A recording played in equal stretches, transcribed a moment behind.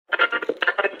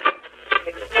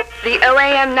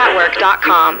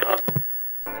TheOAMNetwork.com.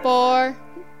 For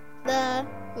the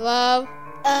love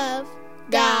of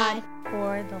God.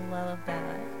 For the love of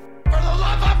God. For the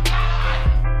love of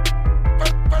God!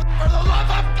 For the love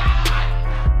of God!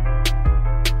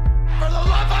 For the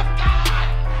love of God!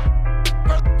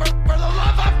 For the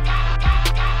love of God!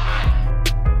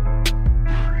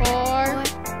 For the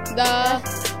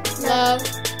love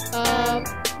of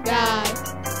God.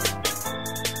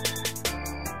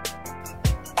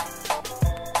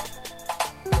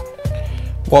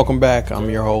 Welcome back. I'm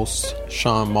your host,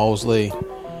 Sean Mosley,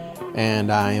 and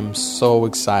I am so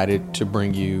excited to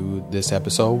bring you this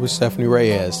episode with Stephanie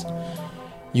Reyes,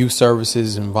 Youth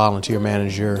Services and Volunteer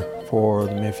Manager for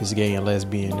the Memphis Gay and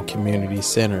Lesbian Community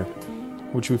Center,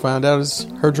 which we found out is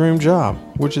her dream job,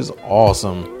 which is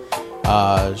awesome.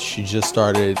 She just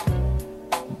started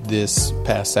this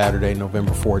past Saturday,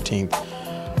 November 14th,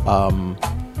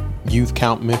 Youth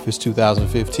Count Memphis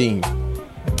 2015,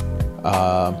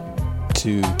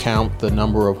 to count the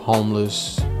number of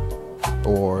homeless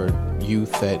or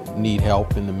youth that need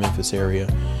help in the Memphis area.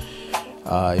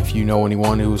 If you know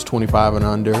anyone who's 25 and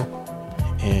under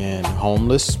and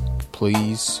homeless,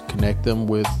 please connect them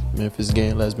with Memphis Gay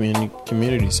and Lesbian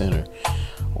Community Center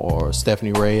or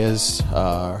Stephanie Reyes.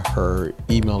 Her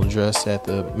email address at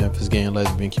the Memphis Gay and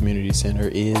Lesbian Community Center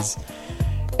is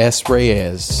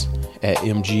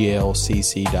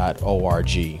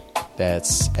sreyes@mglcc.org.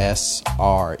 That's SREYES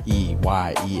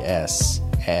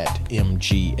at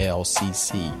mglcc.org.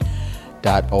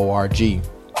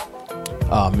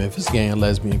 Memphis Gay and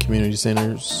Lesbian Community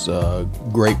Center's a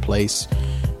great place.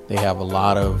 They have a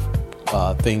lot of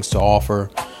things to offer.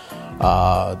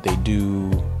 They do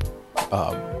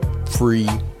free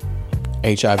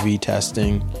HIV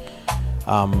testing,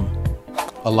 a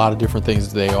lot of different things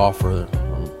that they offer.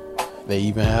 They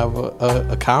even have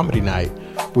a comedy night,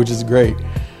 which is great.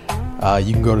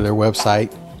 You can go to their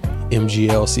website,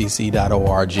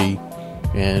 MGLCC.org,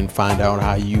 and find out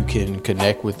how you can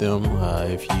connect with them.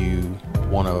 If you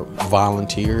want to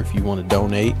volunteer, if you want to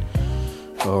donate,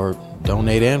 or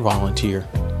donate and volunteer,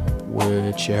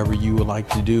 whichever you would like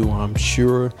to do. I'm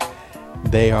sure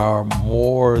they are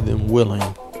more than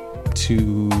willing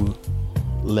to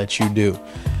let you do.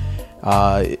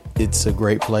 It's a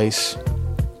great place.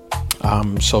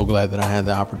 I'm so glad that I had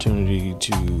the opportunity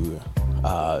to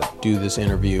do this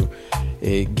interview.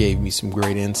 It gave me some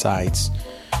great insights.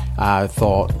 I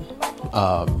thought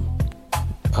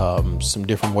some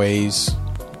different ways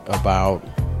about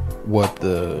what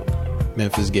the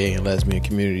Memphis Gay and Lesbian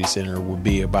Community Center would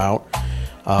be about.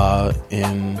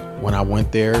 And when I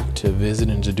went there to visit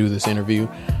and to do this interview,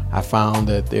 I found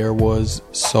that there was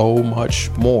so much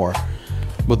more.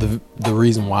 But the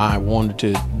reason why I wanted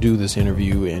to do this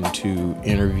interview and to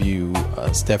interview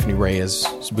Stephanie Reyes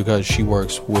is because she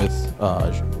works with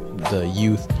the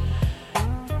youth,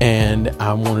 and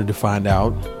I wanted to find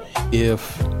out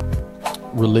if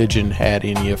religion had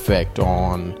any effect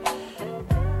on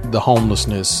the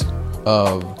homelessness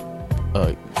of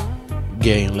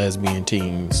gay and lesbian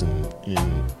teens and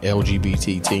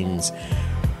LGBT teens,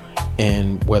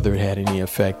 and whether it had any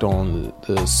effect on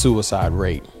the suicide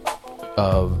rate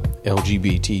of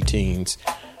LGBT teens,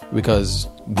 because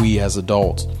we as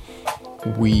adults,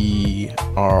 we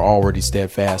are already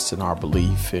steadfast in our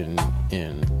belief in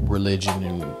religion,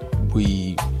 and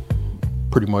we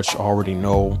pretty much already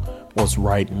know what's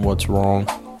right and what's wrong,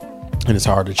 and it's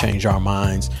hard to change our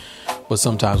minds. But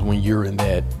sometimes when you're in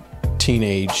that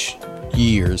teenage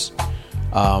years,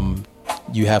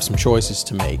 you have some choices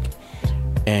to make,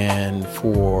 and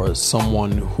for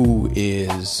someone who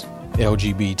is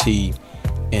LGBT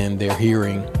and they're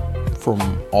hearing from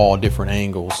all different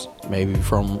angles, maybe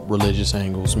from religious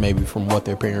angles, maybe from what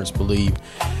their parents believe,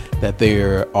 that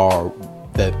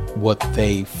what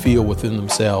they feel within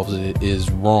themselves is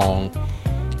wrong.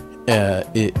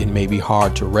 It may be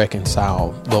hard to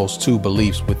reconcile those two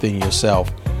beliefs within yourself.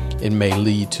 It may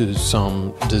lead to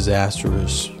some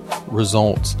disastrous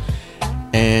results.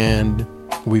 And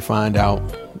we find out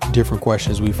different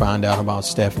questions. We find out about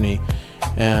Stephanie.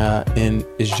 And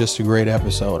it's just a great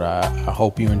episode. I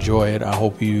hope you enjoy it. I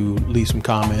hope you leave some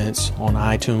comments on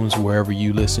iTunes, wherever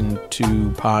you listen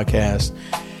to podcasts.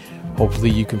 Hopefully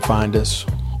you can find us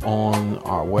on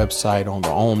our website, on the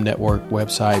OM Network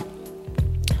website.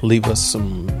 Leave us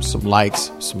some likes,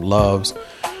 some loves,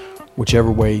 whichever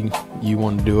way you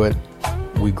want to do it.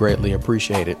 We greatly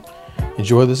appreciate it.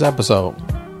 Enjoy this episode.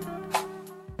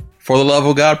 For the Love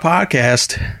of God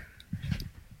podcast,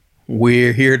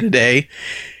 we're here today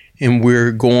and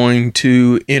we're going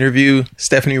to interview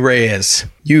Stephanie Reyes,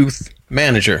 Youth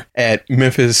Manager at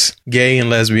Memphis Gay and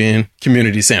Lesbian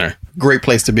Community Center. great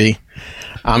place to be.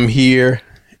 I'm here,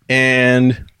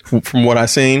 and from what I've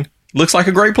seen, looks like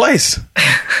a great place.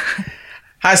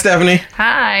 Hi, Stephanie.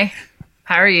 Hi.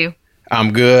 How are you?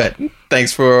 I'm good.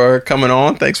 Thanks for coming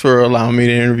on. Thanks for allowing me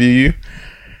to interview you.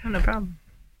 Oh, no problem.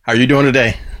 How are you doing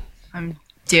today? I'm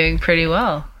doing pretty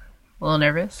well. A little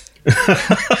nervous.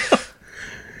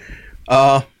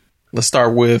 Let's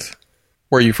start with,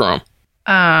 where are you from?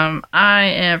 I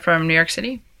am from New York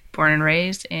City, born and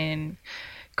raised in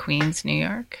Queens, New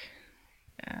York.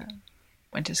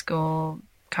 Went to school,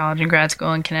 college and grad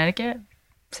school in Connecticut,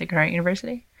 Sacred Heart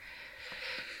University.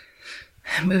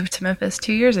 Moved to Memphis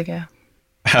 2 years ago.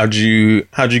 How'd you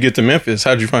get to Memphis?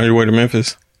 How'd you find your way to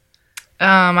Memphis?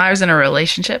 I was in a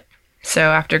relationship,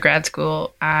 so after grad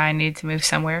school, I needed to move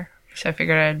somewhere. So I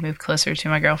figured I'd move closer to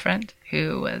my girlfriend,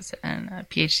 who was in a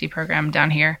PhD program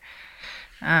down here.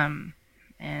 And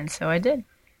so I did.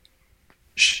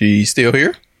 She still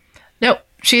here? Nope,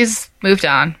 she's moved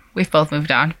on. We've both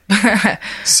moved on.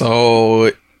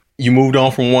 So you moved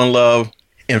on from one love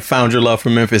and found your love for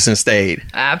Memphis and stayed.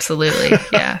 Absolutely,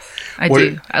 yes. I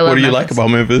do. I love What do you Memphis. like about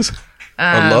Memphis?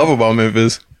 Or love about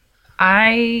Memphis?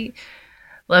 I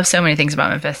love so many things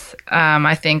about Memphis.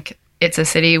 I think it's a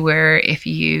city where if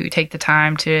you take the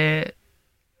time to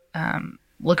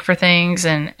look for things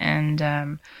and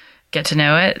get to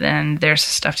know it, then there's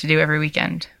stuff to do every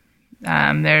weekend.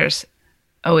 There's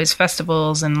always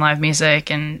festivals and live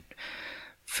music and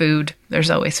food. There's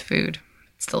always food.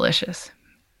 It's delicious.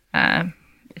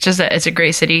 It's a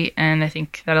great city, and I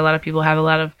think that a lot of people have a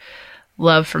lot of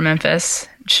love for Memphis.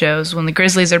 It shows when the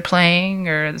Grizzlies are playing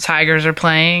or the Tigers are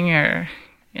playing, or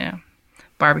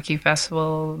barbecue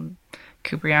festival,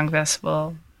 Cooper Young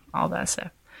festival, all that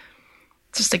stuff.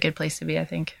 It's just a good place to be, I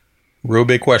think. Real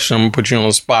big question. I'm going to put you on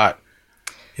the spot.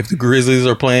 If the Grizzlies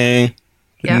are playing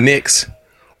the Knicks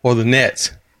or the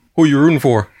Nets, who are you rooting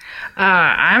for?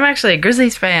 I'm actually a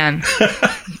Grizzlies fan.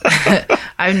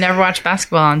 I've never watched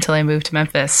basketball until I moved to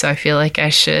Memphis, so I feel like I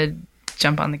should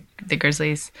jump on the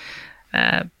Grizzlies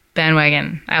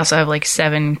bandwagon. I also have like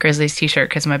 7 Grizzlies t-shirts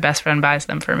because my best friend buys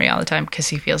them for me all the time because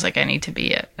he feels like I need to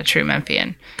be a true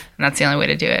Memphian, and that's the only way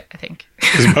to do it, I think.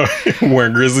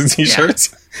 Wearing Grizzlies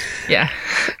t-shirts? Yeah.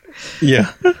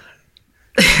 Yeah.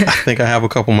 I think I have a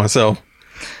couple myself.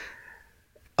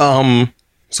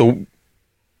 So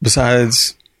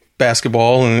besides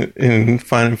basketball and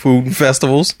finding food and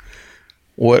festivals,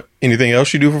 anything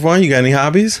else you do for fun? You got any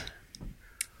hobbies?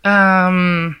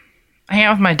 I hang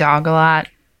out with my dog a lot.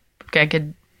 Got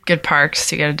good parks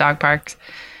to go to dog parks.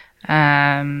 Go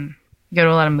to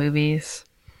a lot of movies.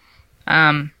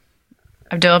 I've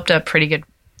developed a pretty good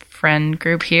friend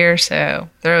group here, so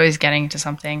they're always getting to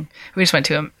something. We just went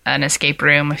to an escape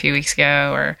room a few weeks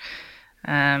ago, or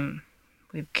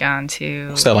we've gone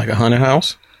to... Is that like a haunted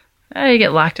house? You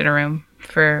get locked in a room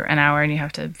for an hour and you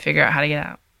have to figure out how to get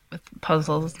out with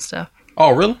puzzles and stuff.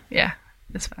 Oh, really? Yeah,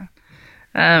 it's fun.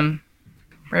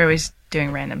 We're always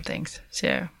doing random things,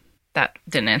 so that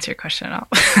didn't answer your question at all.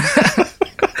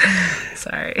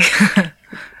 Sorry.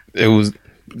 It was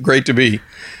great to be.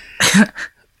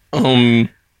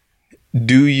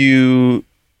 Do you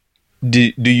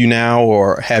now,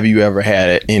 or have you ever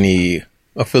had any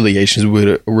affiliations with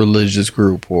a religious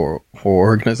group or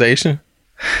organization?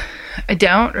 I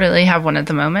don't really have one at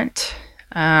the moment.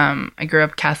 I grew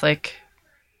up Catholic.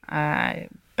 I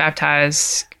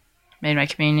baptized, made my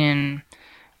communion,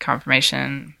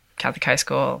 confirmation, Catholic high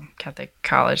school, Catholic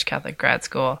college, Catholic grad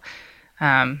school.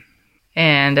 And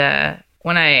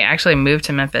when I actually moved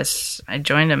to Memphis, I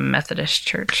joined a Methodist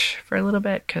church for a little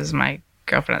bit because my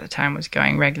girlfriend at the time was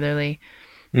going regularly.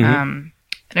 Mm-hmm. And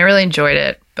I really enjoyed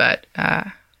it, but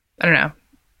I don't know.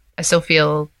 I still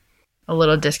feel a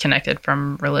little disconnected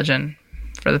from religion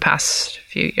for the past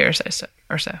few years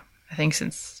or so. I think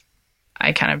since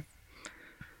I kind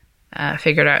of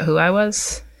figured out who I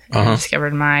was and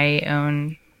discovered my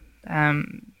own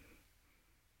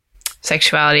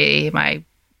sexuality, my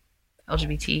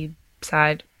LGBT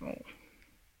side.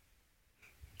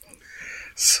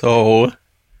 So,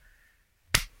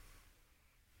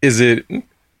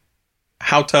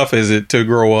 how tough is it to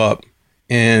grow up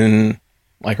in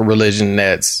like a religion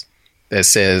that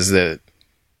says that,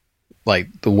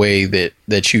 like, the way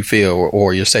that you feel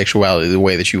or your sexuality, the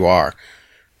way that you are,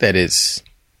 that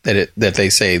they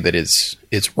say that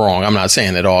it's wrong? I'm not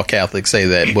saying that all Catholics say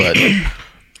that, but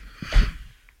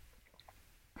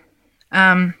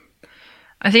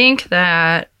I think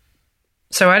that,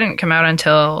 so I didn't come out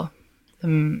until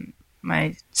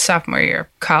my sophomore year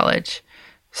of college,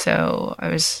 so I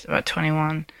was about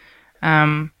 21.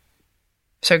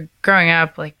 So growing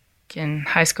up, like in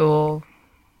high school,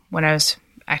 when I was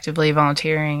actively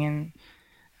volunteering, and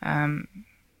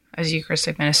I was a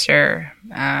Eucharistic minister.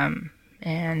 And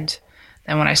then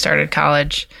when I started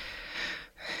college,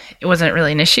 it wasn't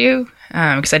really an issue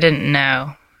because I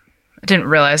didn't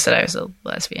realize that I was a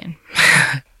lesbian.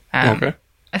 Okay.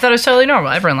 I thought it was totally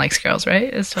normal. Everyone likes girls,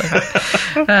 right? It's totally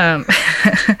fine.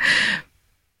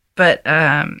 But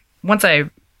once I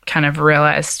kind of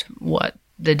realized what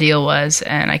the deal was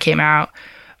and I came out,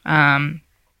 I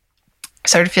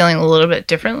started feeling a little bit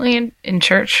differently in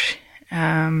church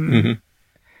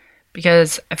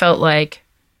because I felt like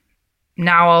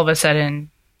now all of a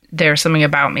sudden there was something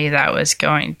about me that was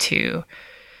going to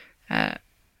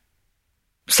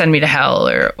send me to hell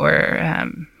or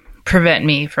prevent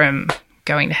me from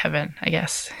going to heaven, I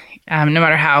guess. No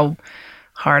matter how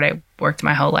hard I worked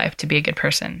my whole life to be a good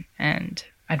person. And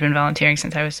I'd been volunteering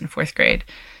since I was in 4th grade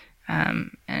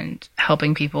and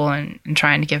helping people and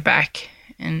trying to give back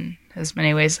in as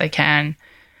many ways as I can.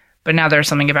 But now there's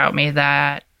something about me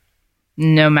that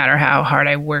no matter how hard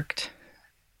I worked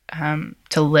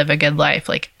to live a good life,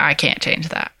 like I can't change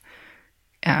that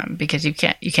because you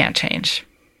can't change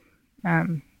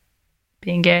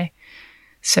being gay.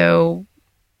 So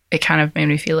it kind of made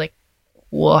me feel like,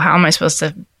 well, what am I supposed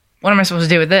to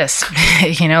do with this?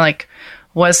 Like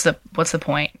what's the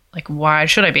point? Like, why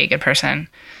should I be a good person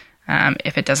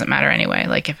if it doesn't matter anyway?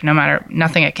 Like if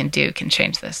nothing I can do can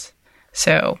change this.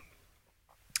 So,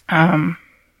 I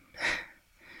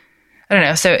don't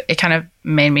know. So it kind of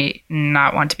made me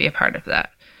not want to be a part of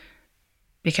that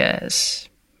because,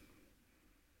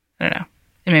 I don't know,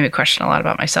 it made me question a lot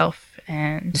about myself.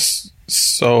 And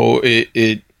so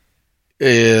it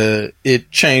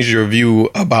changed your view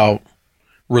about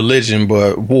religion,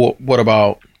 but what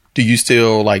about, do you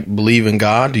still like believe in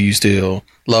God? Do you still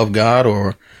love God,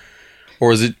 or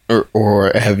is it,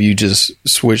 or have you just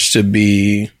switched to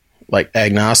be like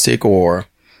agnostic? Or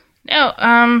no,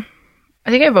 I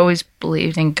think I've always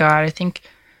believed in God. I think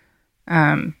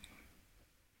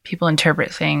people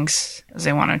interpret things as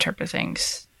they want to interpret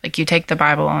things. Like you take the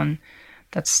Bible and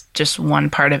that's just one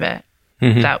part of it.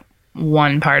 Mm-hmm. That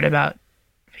one part about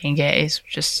being gay is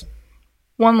just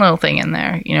one little thing in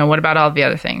there. What about all the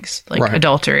other things like right.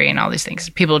 adultery and all these things?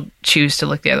 People choose to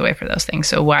look the other way for those things.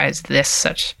 So why is this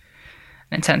such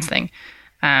an intense thing?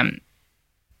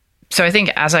 So I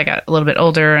think as I got a little bit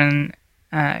older and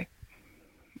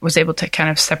was able to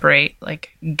kind of separate like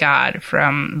God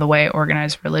from the way I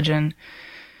organize religion,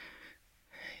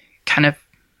 kind of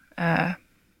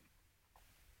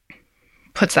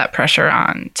puts that pressure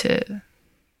on to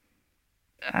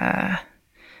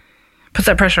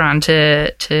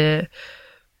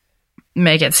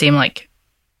make it seem like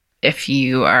if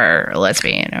you are a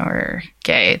lesbian or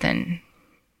gay, then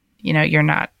you're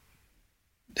not.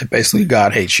 Basically,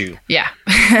 God hates you. Yeah.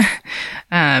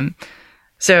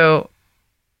 So,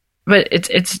 but I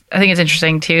think it's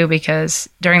interesting too because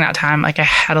during that time, like I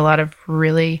had a lot of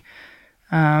really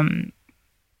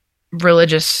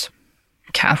religious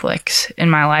Catholics in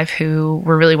my life who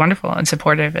were really wonderful and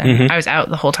supportive, and mm-hmm. I was out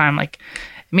the whole time. Like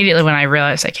immediately when I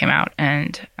realized I came out,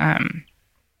 and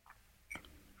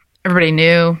everybody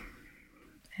knew,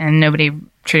 and nobody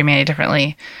treated me any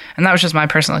differently, and that was just my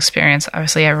personal experience.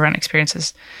 Obviously, everyone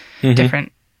experiences mm-hmm.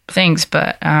 different things,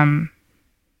 but I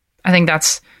think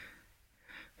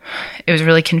it was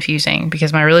really confusing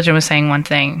because my religion was saying one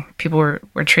thing, people were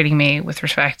treating me with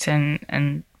respect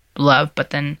and love, but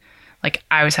then like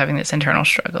I was having this internal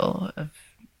struggle of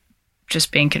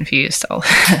just being confused all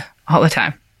the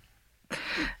time.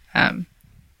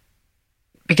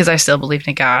 Because I still believed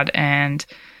in God, and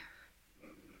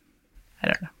I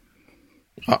don't know.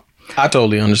 I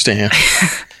totally understand.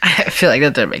 I feel like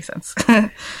that doesn't make sense.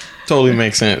 Totally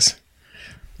makes sense.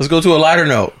 Let's go to a lighter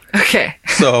note. Okay.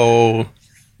 So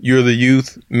you're the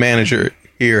youth manager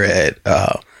here at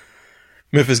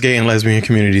Memphis Gay and Lesbian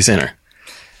Community Center.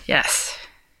 Yes.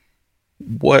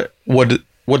 What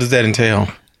does that entail?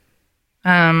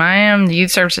 I am the youth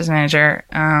services manager.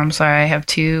 So I have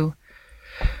two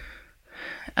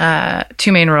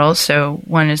main roles. So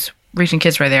one is reaching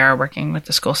kids where they are, working with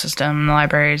the school system, the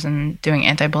libraries, and doing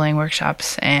anti-bullying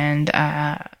workshops, and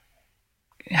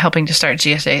helping to start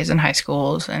GSAs in high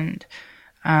schools. And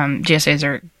GSAs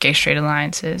are Gay Straight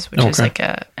Alliances, which is like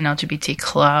an LGBT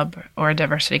club or a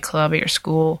diversity club at your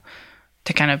school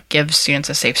to kind of give students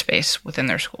a safe space within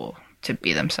their school to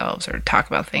be themselves or talk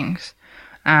about things.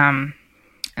 And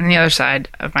the other side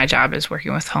of my job is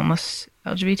working with homeless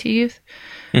LGBT youth.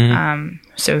 Mm-hmm.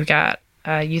 So we've got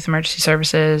youth emergency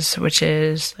services, which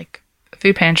is like a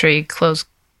food pantry, clothes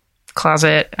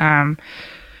closet, hygiene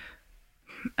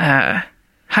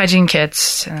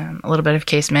kits, a little bit of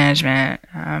case management,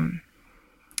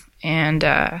 and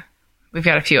we've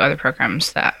got a few other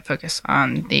programs that focus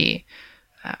on the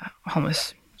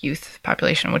homeless youth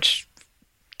population, which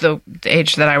the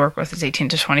age that I work with is 18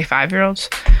 to 25-year-olds.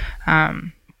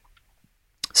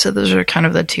 So those are kind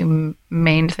of the two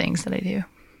main things that I do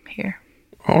here.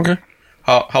 Okay.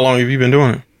 How long have you been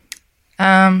doing it?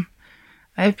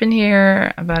 I've been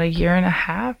here about a year and a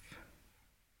half.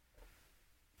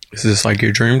 Is this like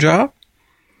your dream job?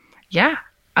 Yeah,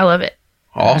 I love it.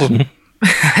 Awesome.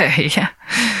 Yeah.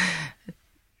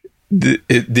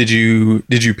 Did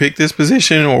you pick this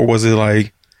position, or was it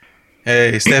like,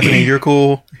 hey, Stephanie, you're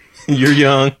cool, you're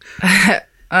young?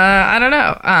 I don't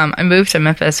know. I moved to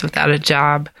Memphis without a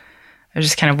job. I was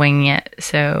just kind of winging it.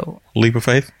 So Leap of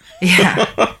faith.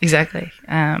 yeah, exactly.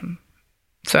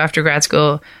 So after grad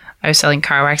school, I was selling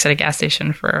car wax at a gas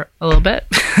station for a little bit,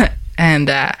 and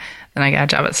then I got a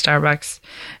job at Starbucks.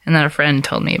 And then a friend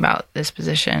told me about this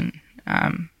position.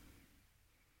 And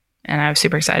I was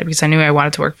super excited because I knew I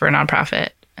wanted to work for a nonprofit.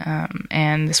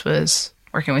 And this was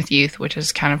working with youth, which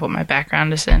is kind of what my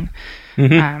background is in.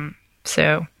 Mm-hmm.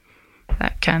 So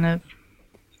that kind of,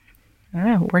 I don't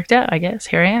know, worked out, I guess.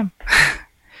 Here I am.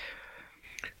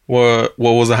 What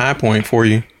was the high point for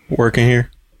you working here?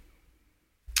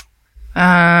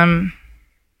 High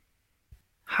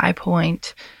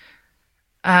point.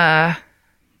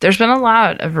 There's been a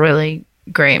lot of really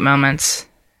great moments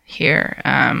here.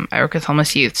 I work with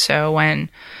homeless youth, so when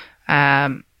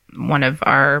one of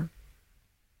our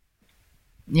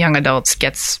young adults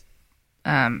gets,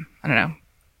 I don't know,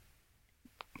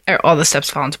 all the steps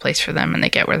fall into place for them and they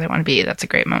get where they want to be, that's a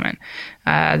great moment.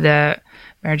 The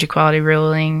marriage equality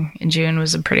ruling in June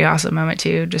was a pretty awesome moment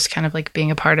too, just kind of like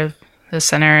being a part of the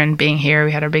center and being here.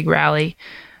 We had our big rally.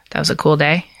 That was a cool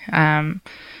day. I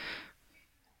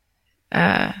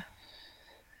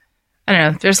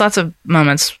don't know. There's lots of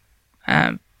moments.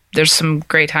 There's some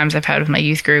great times I've had with my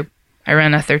youth group. I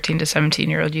run a 13 to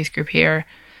 17-year-old youth group here.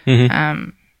 Mm-hmm.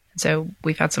 So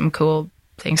we've had some cool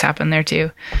things happen there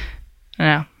too. I don't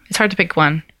know. It's hard to pick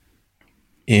one.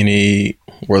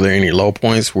 Were there any low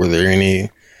points? Were there any,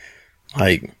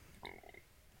 like,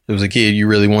 there was a kid you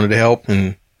really wanted to help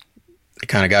and it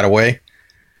kind of got away?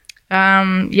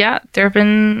 Yeah, there have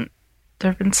been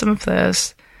some of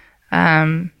those.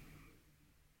 I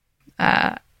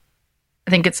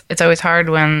think it's always hard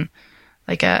when,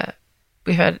 like,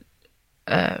 we've had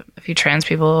a few trans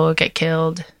people get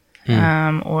killed,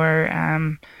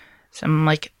 or some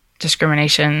like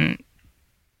discrimination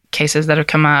cases that have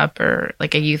come up, or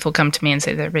like a youth will come to me and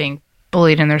say they're being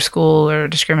bullied in their school or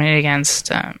discriminated against.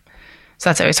 So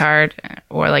that's always hard.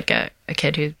 Or like a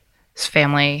kid whose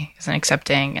family isn't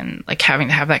accepting, and like having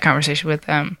to have that conversation with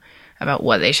them about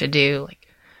what they should do. Like,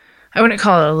 I wouldn't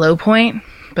call it a low point,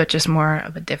 but just more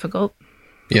of a difficult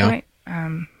point.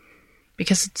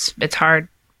 Because it's hard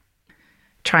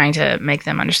trying to make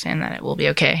them understand that it will be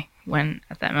okay when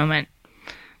at that moment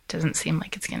it doesn't seem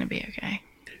like it's going to be okay.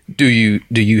 Do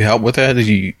you help with that?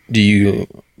 Do you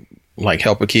like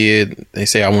help a kid? They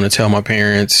say, I want to tell my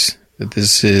parents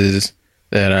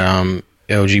that I'm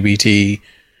LGBT.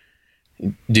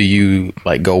 Do you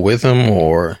like go with them,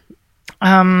 or?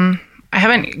 I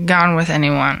haven't gone with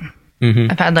anyone.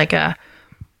 Mm-hmm. I've had like a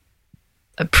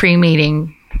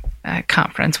pre-meeting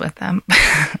conference with them.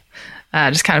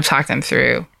 Just kind of talk them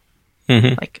through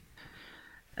like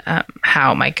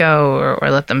how it might go, or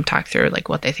let them talk through like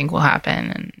what they think will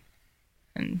happen,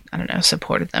 and I don't know,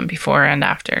 supported them before and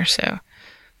after. So,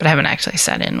 but I haven't actually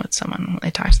sat in with someone when they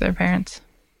talk to their parents.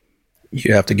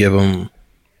 You have to give them,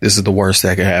 this is the worst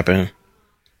that could happen.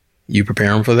 You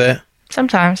prepare them for that?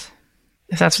 Sometimes,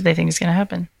 if that's what they think is going to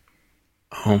happen.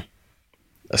 Oh,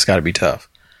 that's got to be tough,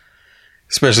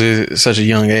 especially at such a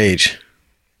young age,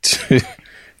 to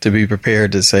be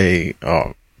prepared to say,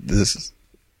 "Oh,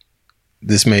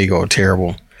 this may go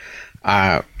terrible."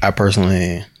 I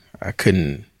personally, I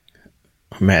couldn't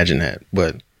imagine that,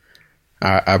 but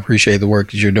I appreciate the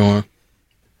work that you're doing.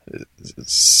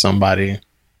 Somebody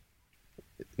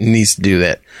needs to do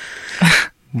that.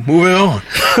 Moving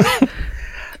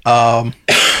on.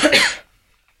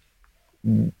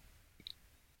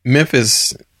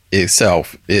 Memphis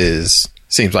itself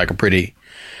seems like a pretty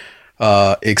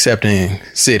accepting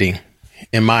city,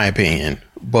 in my opinion,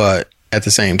 but at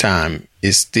the same time,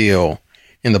 it's still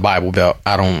in the Bible Belt.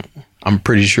 I'm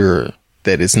pretty sure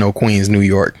that it's no Queens, New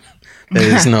York. That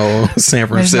is no San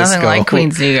Francisco. There's nothing like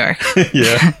Queens, New York.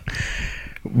 Yeah.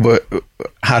 But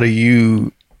how do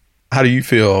you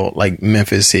feel like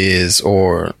Memphis is,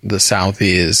 or the South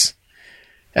is,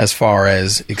 as far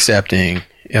as accepting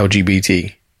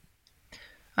LGBT?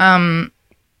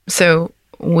 So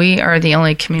we are the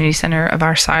only community center of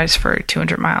our size for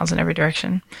 200 miles in every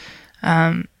direction.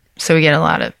 So we get a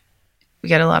lot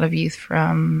of youth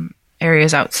from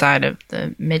areas outside of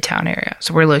the Midtown area.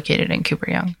 So we're located in Cooper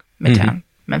Young, Midtown,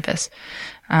 Memphis.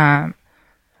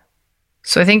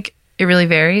 So I think it really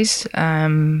varies.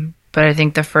 But I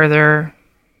think the further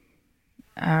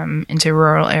into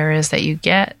rural areas that you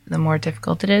get, the more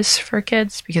difficult it is for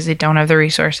kids because they don't have the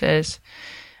resources.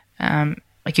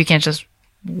 Like you can't just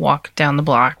walk down the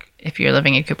block if you're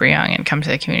living in Cooper Young and come to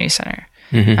the community center.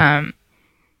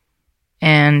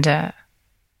 And I'm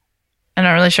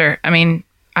not really sure. I mean,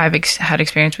 I've had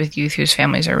experience with youth whose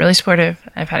families are really supportive.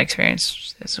 I've had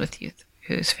experiences with youth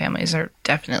whose families are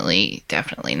definitely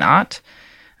not.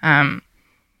 And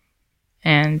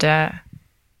I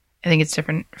think it's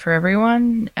different for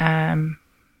everyone.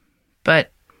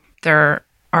 But there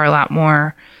are a lot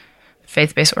more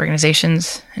faith-based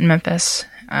organizations in Memphis.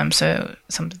 So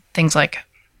some things like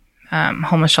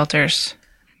homeless shelters,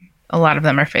 a lot of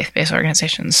them are faith-based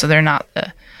organizations. So they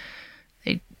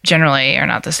generally are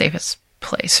not the safest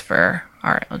place for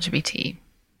our LGBT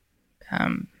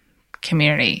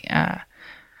community.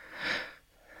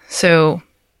 So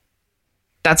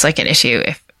that's like an issue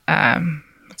if,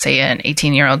 let's say, an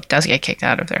 18-year-old does get kicked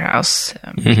out of their house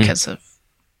because of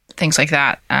things like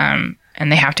that, and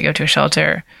they have to go to a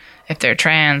shelter. If they're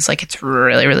trans, like it's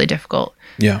really, really difficult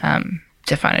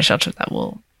to find a shelter that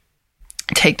will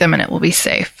take them and it will be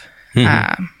safe.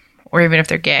 Or even if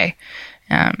they're gay.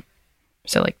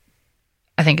 So like,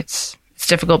 I think it's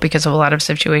difficult because of a lot of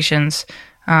situations.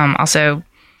 Also,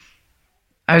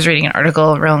 I was reading an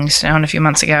article in Rolling Stone a few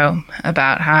months ago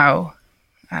about how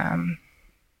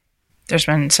there's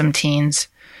been some teens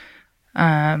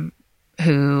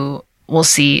who will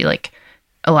see like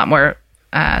a lot more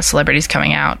celebrities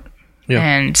coming out.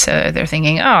 And so they're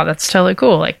thinking, oh, that's totally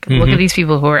cool. Like, look at these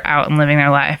people who are out and living their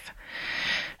life.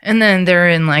 And then they're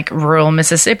in like rural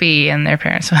Mississippi and their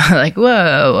parents are like,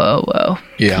 whoa.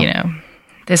 Yeah. You know,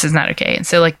 this is not okay. And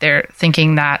so like they're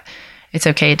thinking that it's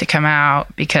okay to come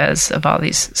out because of all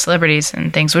these celebrities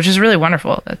and things, which is really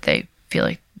wonderful that they feel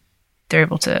like they're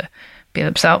able to be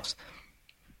themselves.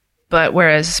 But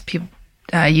whereas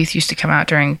youth used to come out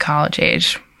during college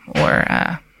age or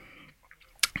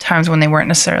times when they weren't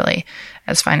necessarily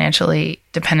as financially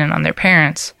dependent on their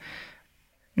parents,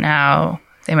 now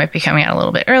they might be coming out a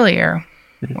little bit earlier,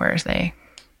 whereas they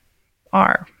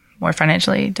are more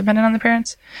financially dependent on their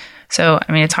parents. So,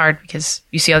 I mean, it's hard because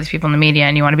you see all these people in the media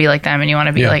and you want to be like them and you want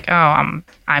to be like, oh,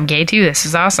 I'm gay too. This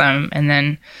is awesome. And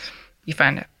then you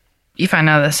find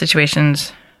out the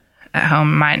situations at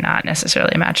home might not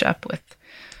necessarily match up with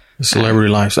the celebrity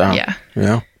lifestyle.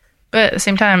 Yeah. But at the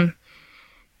same time,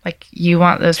 like you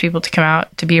want those people to come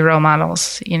out to be role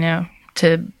models, you know,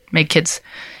 to make kids,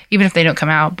 even if they don't come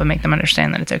out, but make them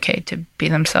understand that it's okay to be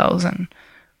themselves and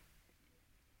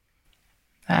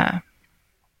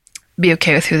be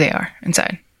okay with who they are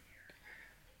inside.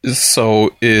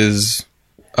 So is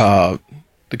the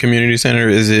community center,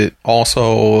 is it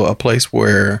also a place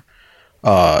where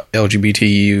LGBT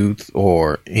youth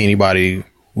or anybody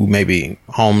who may be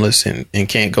homeless and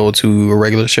can't go to a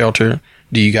regular shelter,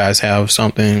 do you guys have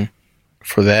something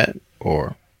for that?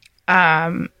 Or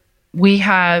we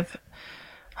have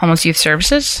homeless youth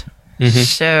services.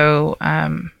 So,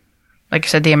 like I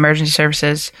said, the emergency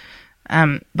services,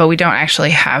 but we don't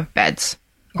actually have beds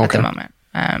at the moment.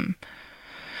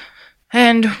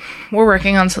 And we're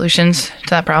working on solutions to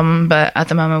that problem, but at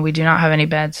the moment we do not have any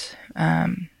beds.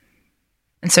 And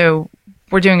so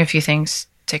we're doing a few things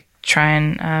to try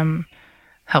and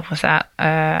help with that.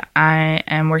 I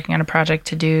am working on a project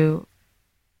to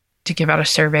give out a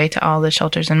survey to all the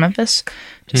shelters in Memphis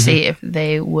to see if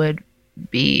they would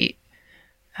be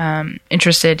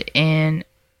interested in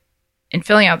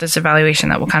filling out this evaluation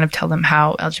that will kind of tell them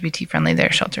how LGBT friendly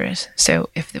their shelter is. So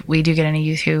if we do get any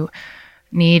youth who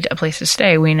need a place to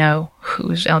stay, we know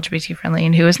who's LGBT friendly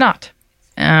and who is not.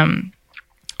 And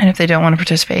if they don't want to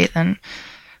participate, then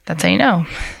that's how you know.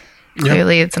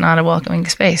 Clearly, it's not a welcoming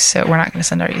space, so we're not going to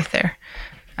send our youth there.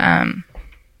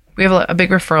 We have a big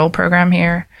referral program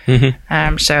here.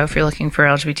 So if you're looking for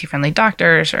LGBT-friendly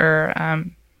doctors or, I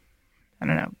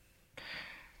don't know,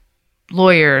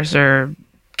 lawyers or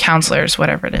counselors,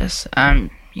 whatever it is,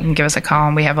 you can give us a call,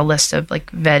 and we have a list of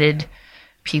like vetted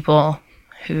people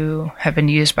who have been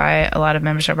used by a lot of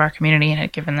members of our community and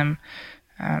had given them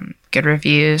good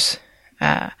reviews.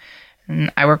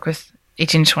 And I work with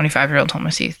 18 to 25-year-old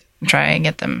homeless youth and try and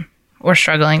get them, or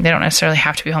struggling. They don't necessarily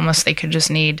have to be homeless. They could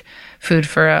just need food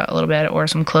for a little bit, or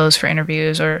some clothes for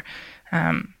interviews, or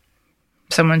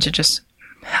someone to just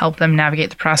help them navigate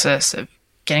the process of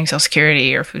getting Social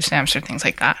Security or food stamps or things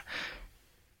like that.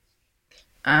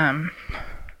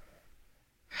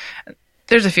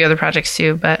 There's a few other projects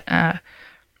too, but I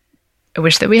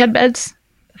wish that we had beds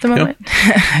at the moment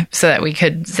so that we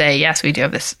could say, yes, we do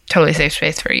have this totally safe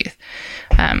space for youth.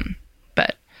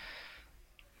 But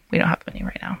we don't have any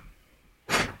right now.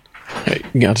 Hey,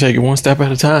 you gotta take it one step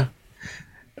at a time.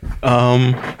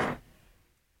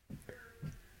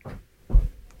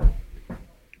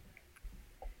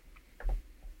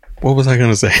 What was I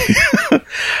gonna say?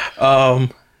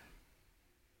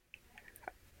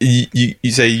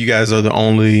 You say you guys are the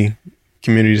only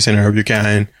community center of your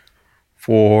kind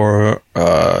for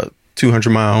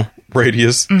 200-mile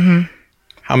radius. Mm-hmm.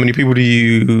 How many people do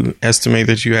you estimate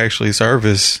that you actually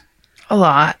service? A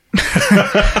lot.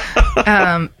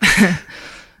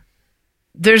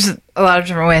 There's a lot of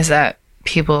different ways that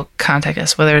people contact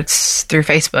us, whether it's through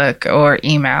Facebook or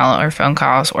email or phone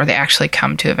calls, or they actually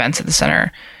come to events at the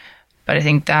center. But I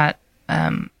think that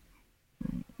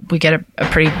we get a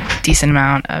pretty decent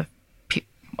amount of we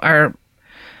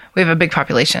have a big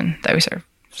population that we serve.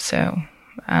 So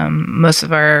most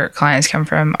of our clients come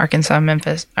from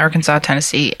Arkansas,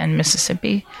 Tennessee, and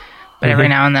Mississippi. But every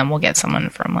now and then we'll get someone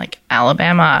from like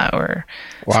Alabama or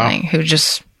something who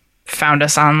just found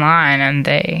us online and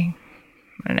they,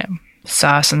 I don't know,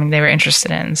 saw something they were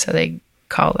interested in. So they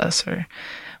called us, or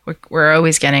we're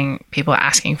always getting people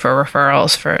asking for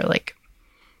referrals for like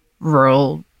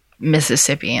rural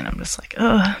Mississippi. And I'm just like,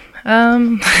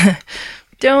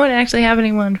 don't actually have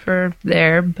anyone for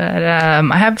there, but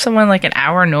I have someone like an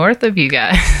hour north of you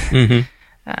guys.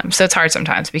 Mm-hmm. So it's hard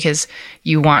sometimes because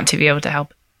you want to be able to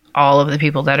help all of the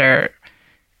people that are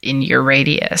in your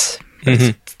radius. Mm-hmm.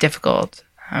 It's difficult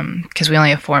because we only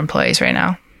have 4 employees right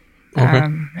now. Okay.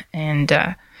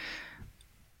 And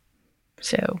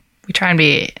so we try and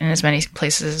be in as many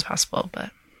places as possible.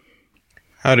 But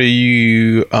how do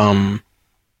you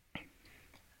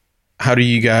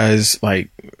guys like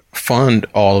fund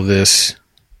all of this?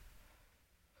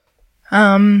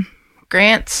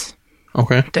 Grants.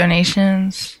 Okay.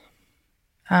 Donations.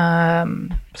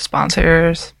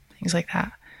 Sponsors. Things like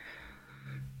that.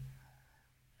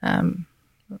 I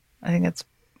think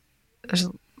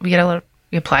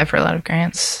we apply for a lot of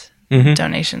grants,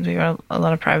 donations. We got a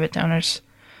lot of private donors.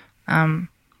 I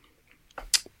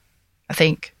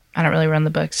think I don't really run the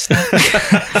books. So.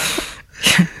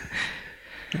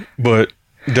 But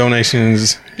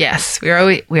donations. Yes, we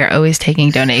are always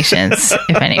taking donations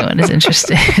if anyone is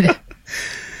interested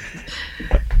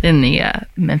in the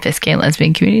Memphis Gay and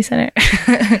Lesbian Community Center.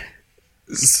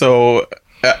 So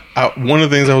one of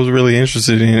the things I was really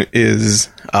interested in is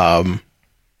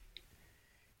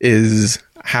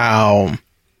how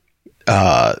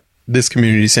this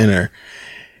community center,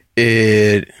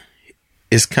 it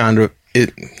is kind of,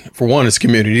 for one, it's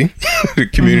community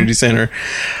center,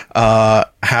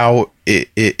 how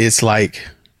it's like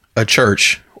a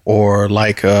church or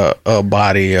like a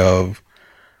body of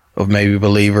maybe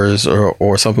believers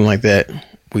or something like that.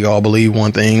 We all believe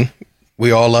one thing.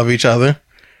 We all love each other.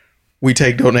 We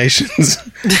take donations.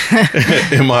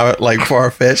 Am I like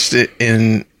far-fetched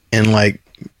in like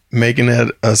making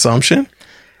that assumption?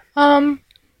 I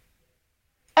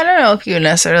don't know if you would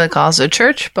necessarily call us a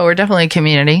church, but we're definitely a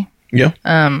community. Yeah.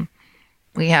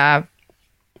 We have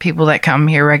people that come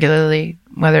here regularly,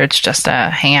 whether it's just to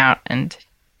hang out and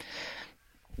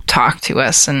talk to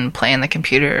us and play on the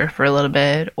computer for a little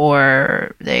bit,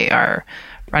 or they are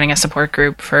running a support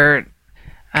group for,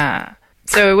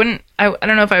 so I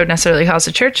don't know if I would necessarily call us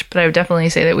a church, but I would definitely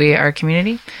say that we are a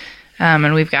community.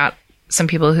 And we've got some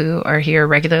people who are here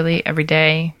regularly every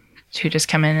day who just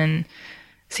come in and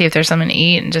see if there's something to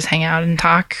eat and just hang out and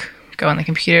talk, go on the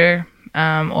computer.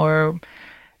 Or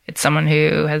it's someone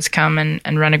who has come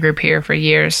and run a group here for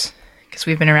years because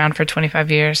we've been around for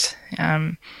 25 years.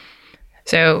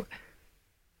 So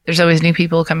there's always new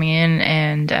people coming in,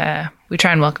 and we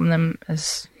try and welcome them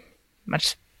as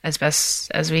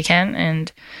best as we can,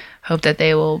 and hope that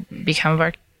they will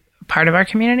become part of our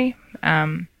community.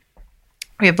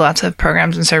 We have lots of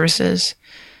programs and services.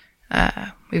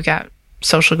 We've got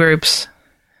social groups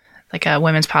like a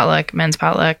women's potluck, men's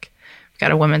potluck. We've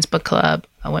got a women's book club,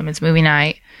 a women's movie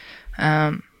night.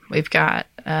 We've got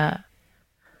a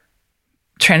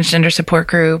transgender support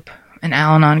group, an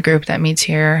Al-Anon group that meets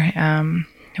here.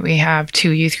 We have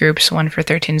 2 youth groups, one for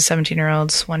 13 to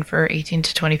 17-year-olds, one for 18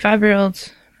 to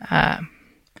 25-year-olds.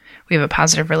 We have a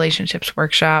positive relationships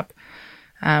workshop.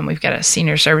 We've got a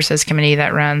senior services committee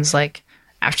that runs like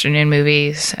afternoon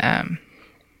movies.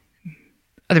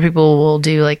 Other people will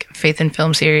do like faith and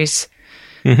film series,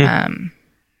 and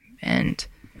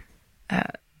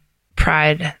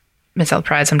Pride Mid-South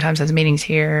Pride sometimes has meetings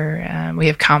here. We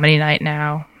have comedy night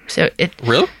now. So it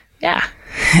Really? Yeah.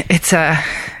 It's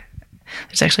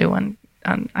there's actually one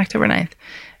on October 9th.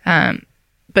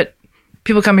 But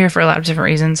people come here for a lot of different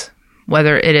reasons,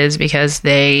 whether it is because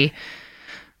they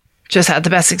just had the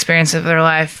best experience of their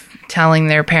life telling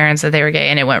their parents that they were gay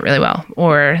and it went really well,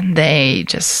 or they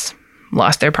just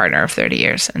lost their partner of 30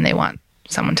 years and they want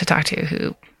someone to talk to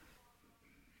who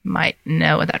might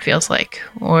know what that feels like,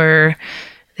 or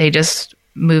they just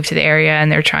moved to the area and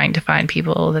they're trying to find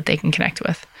people that they can connect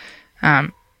with.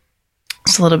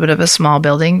 It's a little bit of a small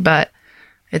building, but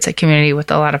it's a community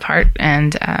with a lot of heart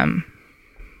and a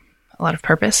lot of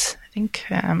purpose, I think.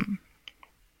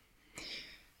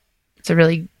 It's a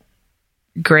really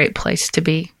great place to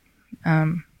be.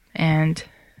 And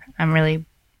I'm really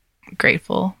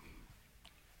grateful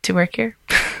to work here.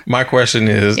 My question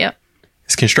is, Yep.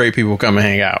 can straight people come and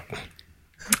hang out?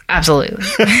 Absolutely.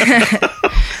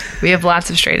 We have lots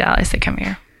of straight allies that come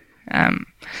here.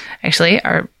 Actually,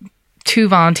 our 2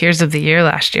 volunteers of the year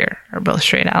last year are both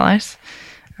straight allies.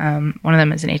 One of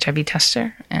them is an HIV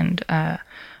tester, and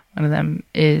one of them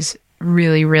is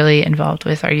really, really involved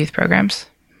with our youth programs.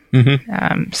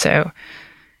 Mm-hmm. So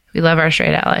we love our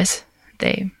straight allies.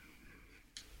 They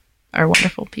are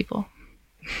wonderful people.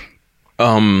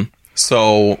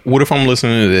 So what if I'm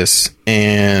listening to this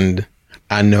and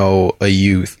I know a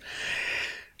youth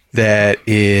that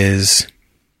is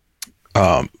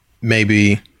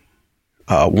maybe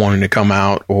wanting to come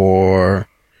out or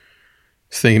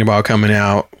thinking about coming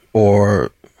out or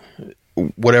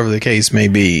whatever the case may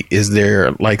be? Is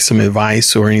there like some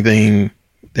advice or anything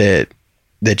that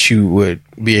you would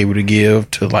be able to give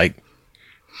to like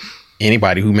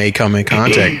anybody who may come in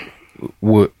contact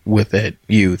with that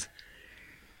youth?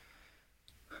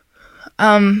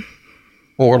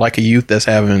 Or like a youth that's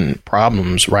having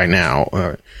problems right now,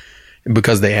 or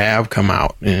because they have come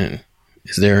out. And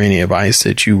is there any advice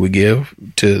that you would give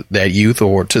to that youth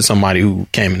or to somebody who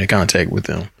came into contact with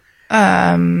them?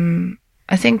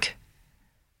 I think,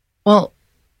 well,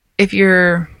 if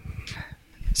you're,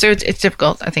 so it's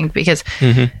difficult, I think, because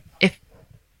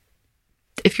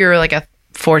if you're like a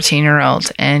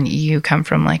 14-year-old and you come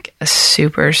from like a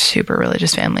super, super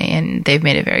religious family and they've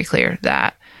made it very clear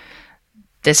that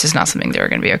this is not something they're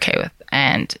going to be okay with,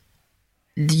 and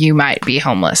you might be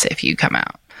homeless if you come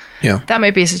out. Yeah. That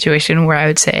might be a situation where I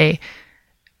would say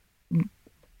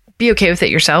be okay with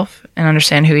it yourself and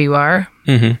understand who you are,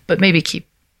 but maybe keep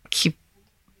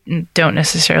don't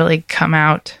necessarily come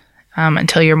out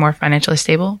until you're more financially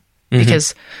stable,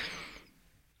 because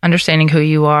understanding who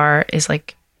you are is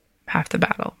like half the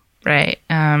battle, right?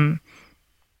 And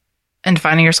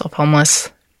finding yourself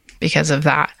homeless because of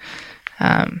that,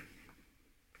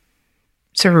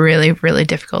 it's a really, really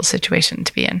difficult situation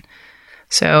to be in.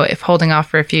 So if holding off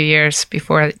for a few years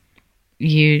before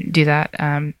you do that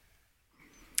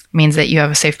means that you have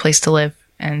a safe place to live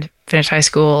and finish high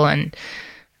school and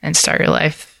start your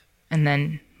life and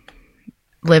then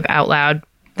live out loud,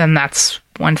 then that's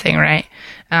one thing, right?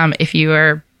 If you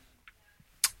are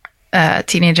a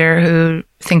teenager who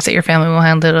thinks that your family will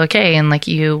handle it okay and like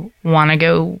you want to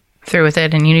go through with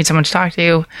it and you need someone to talk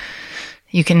to,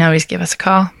 you can always give us a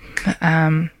call.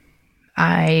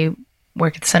 I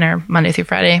work at the center Monday through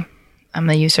Friday. I'm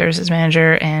the youth services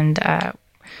manager, and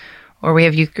or we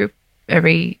have youth group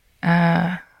every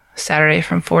Saturday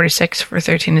from 4 to 6 for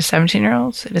 13 to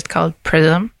 17-year-olds. It is called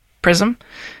Prism.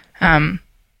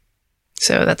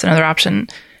 So that's another option.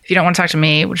 If you don't want to talk to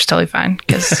me, which is totally fine,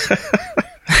 because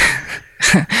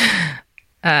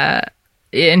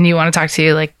and you want to talk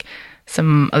to like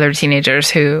some other teenagers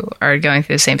who are going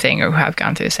through the same thing or who have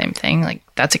gone through the same thing, like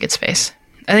that's a good space.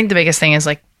 I think the biggest thing is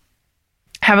like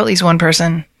have at least one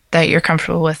person that you're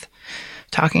comfortable with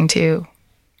talking to,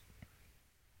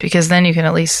 because then you can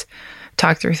at least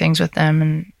talk through things with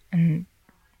them and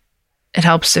it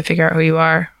helps to figure out who you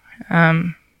are.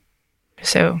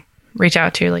 So reach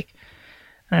out to like,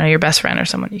 I don't know, your best friend or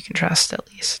someone you can trust at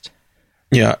least.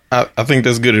 Yeah, I think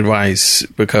that's good advice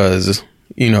because,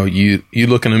 you know, you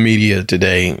look in the media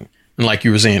today, and like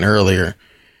you were saying earlier,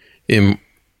 the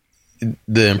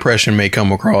impression may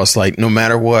come across like no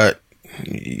matter what,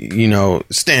 you know,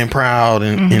 stand proud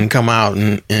and come out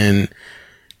and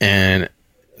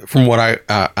from what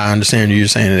I understand, you're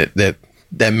saying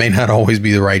that may not always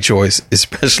be the right choice,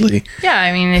 especially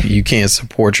I mean, if you can't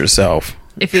support yourself.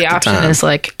 If the option is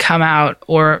like come out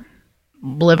or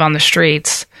live on the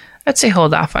streets, I'd say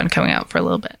hold off on coming out for a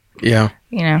little bit. Yeah.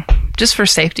 You know, just for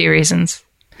safety reasons.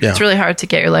 Yeah. It's really hard to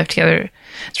get your life together.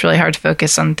 It's really hard to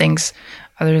focus on things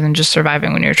other than just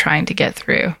surviving when you're trying to get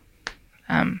through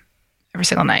every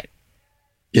single night.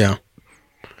 Yeah.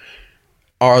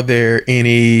 Are there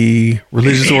any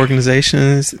religious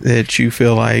organizations that you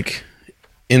feel like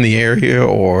in the area,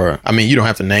 or, I mean, you don't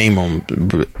have to name them,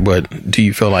 but do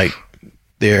you feel like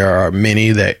there are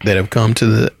many that have come to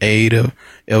the aid of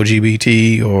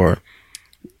LGBT or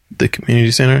the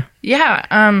community center?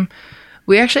 Yeah.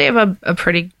 We actually have a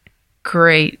pretty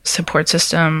great support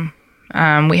system.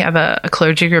 We have a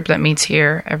clergy group that meets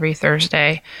here every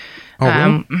Thursday. Oh,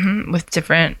 really? With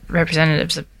different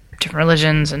representatives of different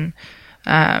religions, and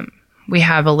we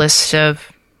have a list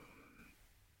of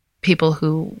people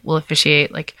who will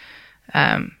officiate like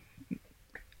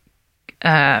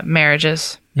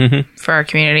marriages for our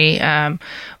community.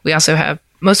 We also have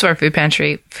most of our food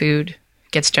pantry food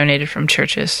gets donated from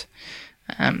churches.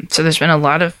 So there's been a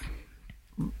lot of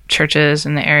churches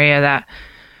in the area that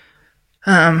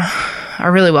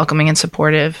are really welcoming and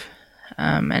supportive,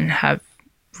 and have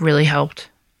really helped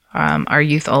our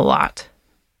youth a lot.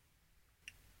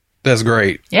 That's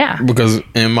great. Yeah. Because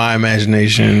in my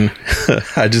imagination,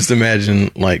 I just imagine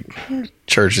like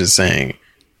churches saying,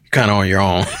 you're kind of on your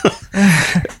own.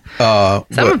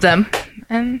 Some of them,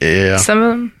 and some of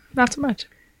them not so much.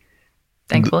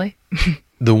 Thankfully.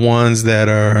 The ones that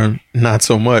are not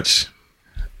so much,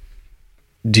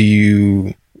 do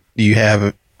you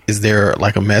have, is there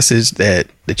like a message that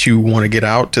you want to get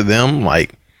out to them?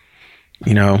 Like,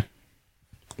 you know,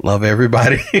 love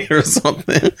everybody or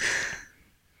something?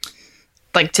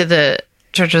 Like to the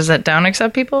churches that don't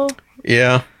accept people?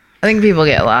 Yeah. I think people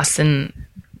get lost in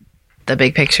the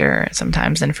big picture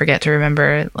sometimes and forget to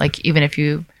remember, like, even if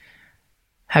you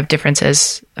have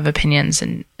differences of opinions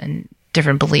and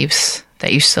different beliefs,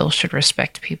 that you still should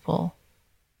respect people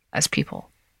as people.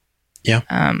 Yeah.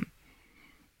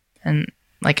 And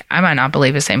like, I might not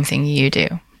believe the same thing you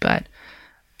do, but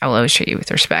I will always treat you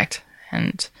with respect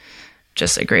and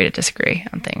just agree to disagree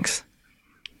on things.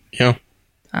 Yeah.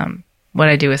 What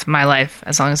I do with my life,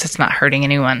 as long as it's not hurting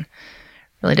anyone,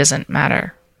 really doesn't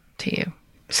matter to you.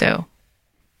 So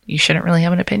you shouldn't really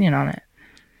have an opinion on it.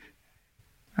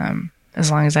 As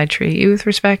long as I treat you with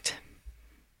respect,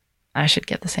 I should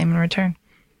get the same in return.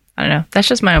 I don't know. That's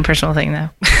just my own personal thing, though.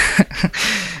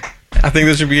 I think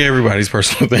this should be everybody's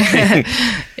personal thing.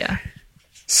 Yeah.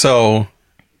 So,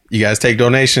 you guys take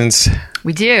donations?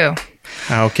 We do.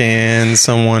 How can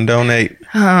someone donate?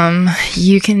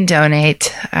 You can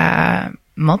donate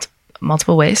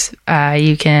multiple ways.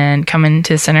 You can come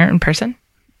into the center in person,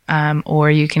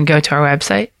 or you can go to our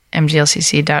website,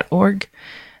 mglcc.org,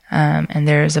 and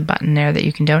there's a button there that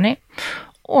you can donate.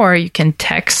 Or you can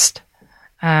text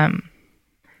MGLCC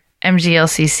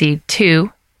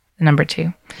 2, the number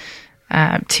 2,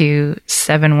 to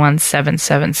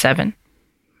 71777.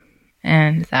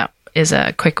 And that is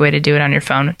a quick way to do it on your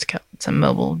phone. It's a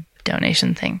mobile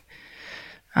donation thing.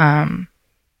 Or,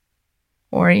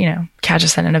 you know, catch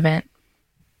us at an event.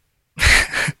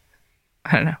 I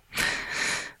don't know.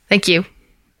 Thank you.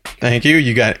 Thank you.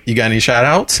 You got any shout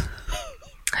outs?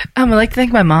 I'd like to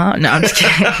thank my mom. No, I'm just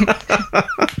kidding.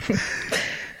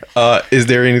 Is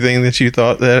there anything that you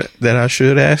thought that I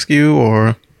should ask you,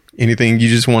 or anything you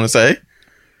just want to say?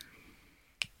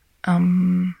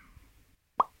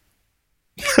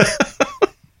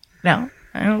 No,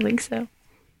 I don't think so.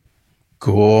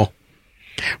 Cool.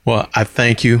 Well, I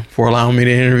thank you for allowing me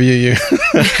to interview you.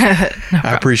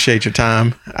 I appreciate your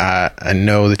time. I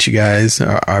know that you guys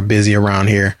are busy around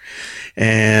here,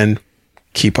 and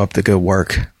keep up the good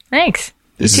work. Thanks.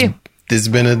 This You too. This has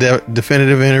been a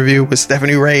definitive interview with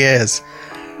Stephanie Reyes,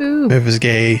 Ooh. Memphis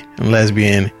Gay and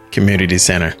Lesbian Community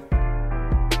Center.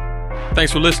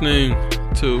 Thanks for listening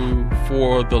to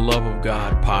For the Love of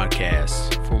God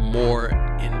podcast. For more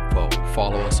info,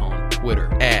 follow us on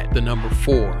Twitter at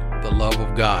 @4 the love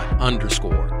of God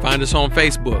 _. Find us on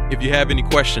Facebook. If you have any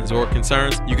questions or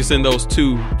concerns, you can send those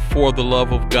to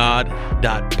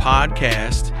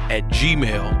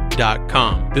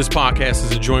fortheloveofgod.podcast@gmail.com. This podcast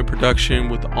is a joint production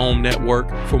with the OHM Network.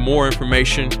 For more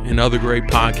information and other great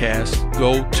podcasts,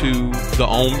 go to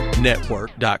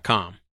theohmnetwork.com.